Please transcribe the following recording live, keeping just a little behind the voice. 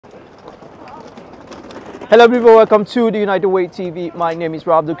Hello everyone, welcome to the United Way TV. My name is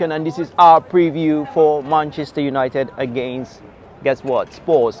Rob Dukan and this is our preview for Manchester United against, guess what,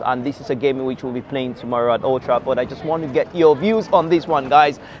 Spurs. And this is a game in which we'll be playing tomorrow at Old Trafford. I just want to get your views on this one,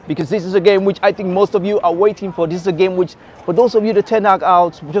 guys, because this is a game which I think most of you are waiting for. This is a game which, for those of you that Ten Hag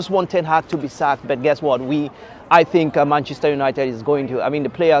out, just want Ten Hag to be sacked. But guess what, I think Manchester United is going to, the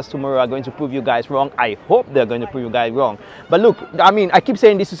players tomorrow are going to prove you guys wrong. I hope they're going to prove you guys wrong. But look, I keep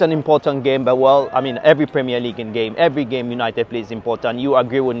saying this is an important game, but well, every Premier League game, every game United plays is important. You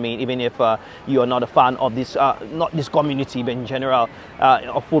agree with me, even if you are not a fan of this, not this community, but in general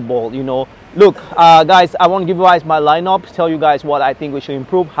of football, you know. Look, guys, I want to give you guys my lineup, tell you guys what I think we should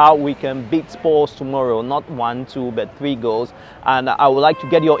improve, how we can beat Spurs tomorrow, not 1, 2, but 3 goals. And I would like to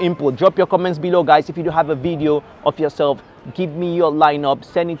get your input. Drop your comments below, guys. If you do have a video of yourself, give me your lineup,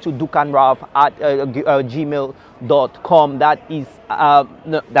 send it to dukanraf@gmail.com. That is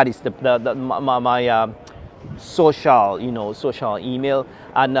my social email,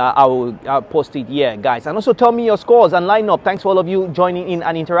 and I'll post it here, guys. And also tell me your scores and lineup. Thanks for all of you joining in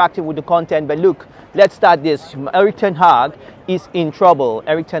and interacting with the content. But look, let's start this. Erik Ten Hag is in trouble.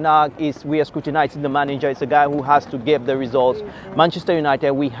 Erik Ten Hag we are scrutinizing the manager. It's a guy who has to give the results. Manchester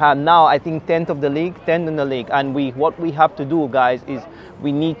United, we have now, I think, 10th in the league, and what we have to do, guys, is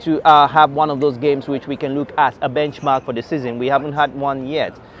we need to have one of those games which we can look as a benchmark for the season. We haven't had one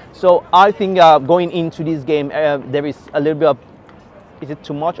yet. So I think going into this game, there is a little bit of, is it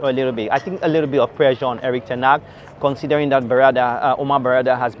too much or a little bit? I think a little bit of pressure on Erik Ten Hag, considering that Omar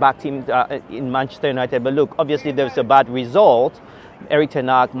Barada has backed him in Manchester United. But look, obviously if there's a bad result, Erik Ten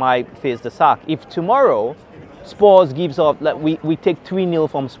Hag might face the sack. If tomorrow Spurs gives up, like we take 3-0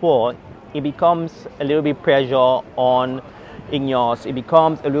 from Spurs, it becomes a little bit pressure on Ineos. It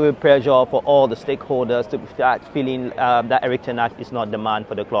becomes a little pressure for all the stakeholders to start feeling that Erik Ten Hag is not the man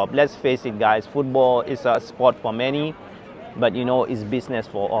for the club. Let's face it, guys, football is a sport for many, but you know, it's business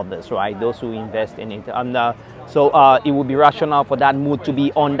for others, right? Those who invest in it. And so it would be rational for that mood to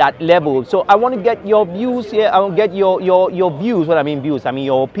be on that level. So I want to get your views here. I want to get your views. What I mean views, I mean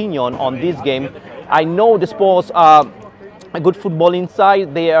your opinion on this game. I know the Spurs are a good footballing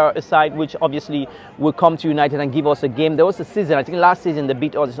side. They are a side which obviously will come to United and give us a game. There was a season, I think last season, they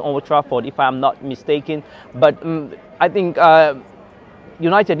beat us in Old Trafford, if I'm not mistaken. But I think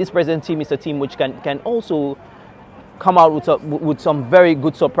United, this present team, is a team which can also come out with some very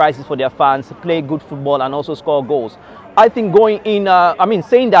good surprises for their fans, play good football and also score goals. I think going in,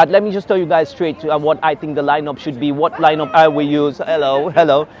 saying that, let me just tell you guys straight what I think the lineup should be, what lineup I will use. Hello,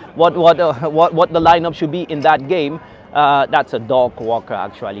 what the lineup should be in that game. That's a dog walker,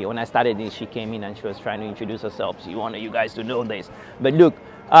 actually. When I started this, she came in and she was trying to introduce herself. She wanted you guys to know this. But look,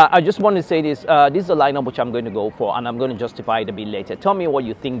 I just want to say this. This is a lineup which I'm going to go for, and I'm going to justify it a bit later. Tell me what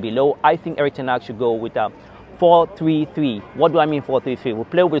you think below. I think Erik Ten Hag should go with a 4-3-3. What do I mean 4-3-3? We'll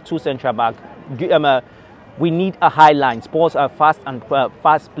play with 2 central back. We need a high line. Spurs are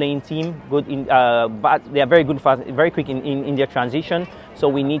fast playing team. Good in, but they are very good, very quick in their transition. So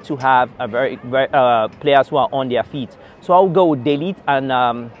we need to have a very players who are on their feet. So I'll go with Delete and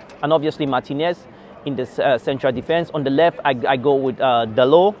obviously Martinez in the central defense. On the left, I go with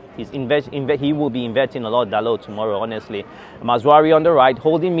Dalot. He will be investing a lot Dalot tomorrow, honestly. Mazwari on the right,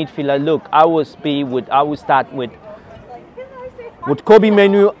 holding midfielder. Look, I will start with Kobe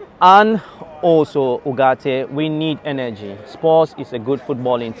Menu and also Ugarte. We need energy. Spurs is a good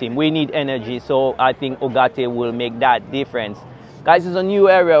footballing team. We need energy, so I think Ugarte will make that difference. Guys, it's a new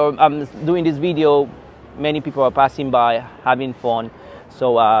area. I'm doing this video. Many people are passing by, having fun.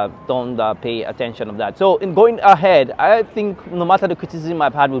 So don't pay attention of that. So in going ahead, I think no matter the criticism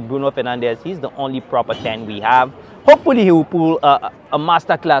I've had with Bruno Fernandes, he's the only proper 10 we have. Hopefully he will pull a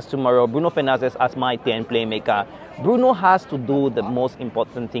masterclass tomorrow. Bruno Fernandes as my 10 playmaker. Bruno has to do the most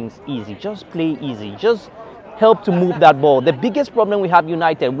important things easy. Just play easy. Just help to move that ball. The biggest problem we have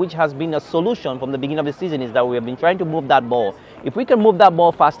United, which has been a solution from the beginning of the season, is that we have been trying to move that ball. If we can move that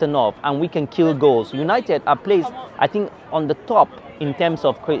ball fast enough and we can kill goals, United are placed, I think, on the top in terms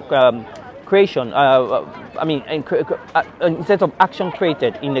of creation, in terms of action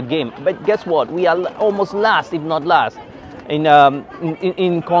created in the game. But guess what? We are almost last, if not last,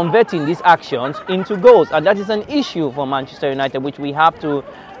 in converting these actions into goals, and that is an issue for Manchester United, which we have to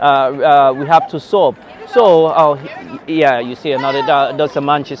solve. So, yeah, you see another. That's a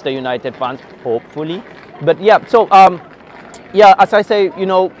Manchester United fans, hopefully. But yeah, so yeah, as I say, you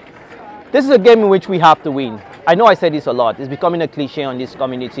know, this is a game in which we have to win. I know I say this a lot. It's becoming a cliche on this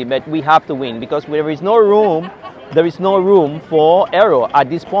community, but we have to win because there is no room for error at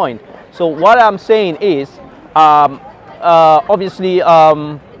this point. So what I'm saying is, obviously,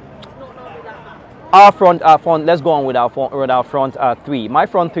 Our front, let's go on with our front three. My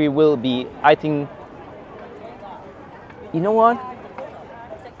front three will be, I think, you know what?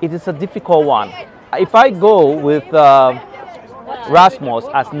 It is a difficult one. If I go with Rasmus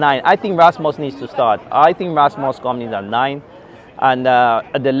as 9, I think Rasmus needs to start. I think Rasmus comes in at 9. And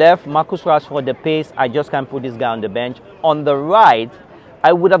at the left, Marcus Rashford, the pace, I just can't put this guy on the bench. On the right,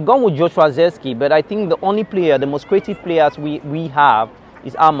 I would have gone with Joshua Zirkzee, but I think the only player, the most creative players we have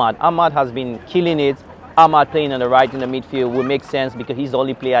is Ahmad. Ahmad has been killing it. Ahmad playing on the right in the midfield will make sense because he's the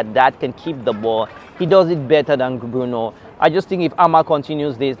only player that can keep the ball. He does it better than Bruno. I just think if Ahmad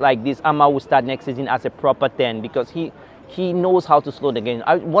continues like this, Ahmad will start next season as a proper 10 because he knows how to slow the game.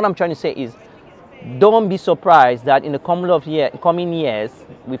 What I'm trying to say is, don't be surprised that in the coming years,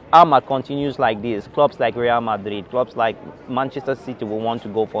 if Ahmad continues like this, clubs like Real Madrid, clubs like Manchester City will want to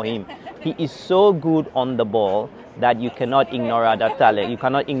go for him. He is so good on the ball that you cannot ignore that talent. You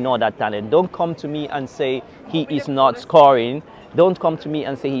cannot ignore that talent. Don't come to me and say he is not scoring. Don't come to me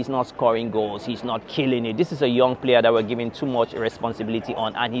and say he's not scoring goals, he's not killing it. This is a young player that we're giving too much responsibility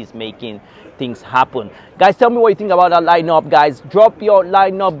on, and he's making things happen. Guys, tell me what you think about that lineup, guys. Drop your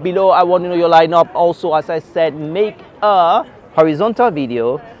lineup below. I want to know your lineup. Also, as I said, make a horizontal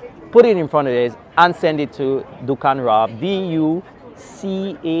video, put it in front of this, and send it to Ducanralph,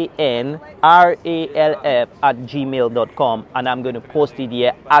 DUCANRALF@gmail.com, and I'm going to post it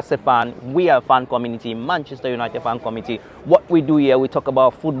here as a fan. We are a fan community, Manchester United fan community. What we do here, we talk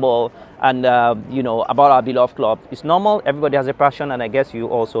about football and you know, about our beloved club. It's normal. Everybody has a passion, and I guess you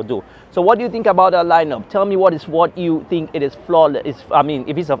also do. So what do you think about that lineup? Tell me what you think it is flawless. I mean,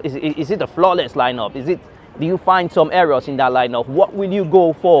 if it's is it a flawless lineup? Do you find some errors in that lineup? What will you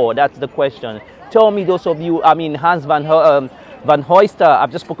go for? That's the question. Tell me, those of you. I mean, Hans van Hoyster, I've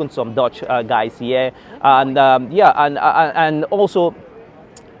just spoken to some Dutch guys here, and yeah, and also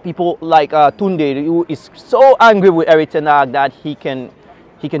people like Tunde, who is so angry with Erik ten Hag that he can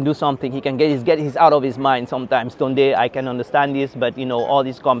do something. He can get his out of his mind sometimes. Tunde, I can understand this, but you know, all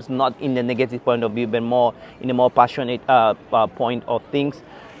this comes not in the negative point of view, but more in a more passionate point of things.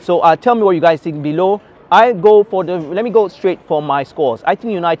 So tell me what you guys think below. Let me go straight for my scores. I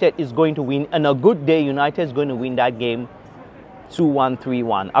think United is going to win, and a good day, United is going to win that game 2-1,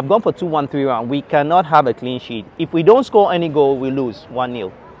 3-1. I've gone for 2-1, 3-1. We cannot have a clean sheet. If we don't score any goal, we lose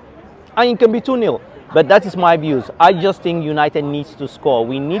 1-0. And it can be 2-0. But that is my views. I just think United needs to score.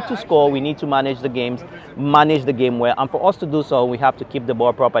 We need to score. We need to manage the game well. And for us to do so, we have to keep the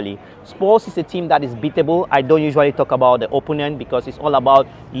ball properly. Spurs is a team that is beatable. I don't usually talk about the opponent because it's all about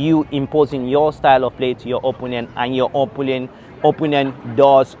you imposing your style of play to your opponent, and your opponent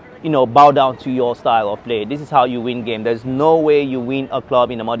does, you know, bow down to your style of play. This is how you win game. There's no way you win a club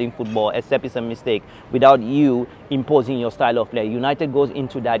in a modern football, except it's a mistake, without you imposing your style of play. United goes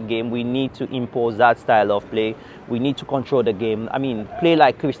into that game. We need to impose that style of play. We need to control the game. I mean, play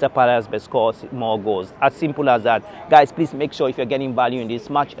like Crystal Palace, but score more goals. As simple as that. Guys, please make sure if you're getting value in this,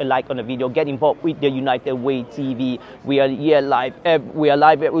 smash a like on the video. Get involved with the United Way TV. We are here live.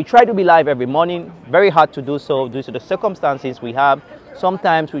 We try to be live every morning. Very hard to do so due to the circumstances we have.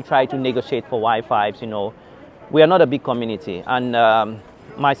 Sometimes we try to negotiate for Wi-Fi's, you know. We are not a big community, and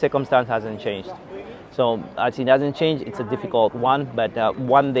my circumstance hasn't changed. So as it hasn't changed, it's a difficult one, but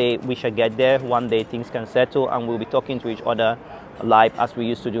one day we shall get there. One day things can settle, and we'll be talking to each other live as we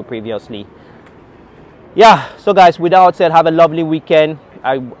used to do previously. Yeah, so guys, with that said, have a lovely weekend.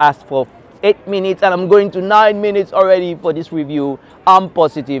 I asked for 8 minutes, and I'm going to 9 minutes already for this review. I'm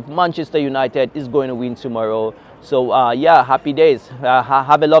positive Manchester United is going to win tomorrow. So yeah, happy days.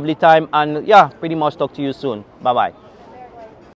 Have a lovely time, and yeah, pretty much talk to you soon. Bye bye.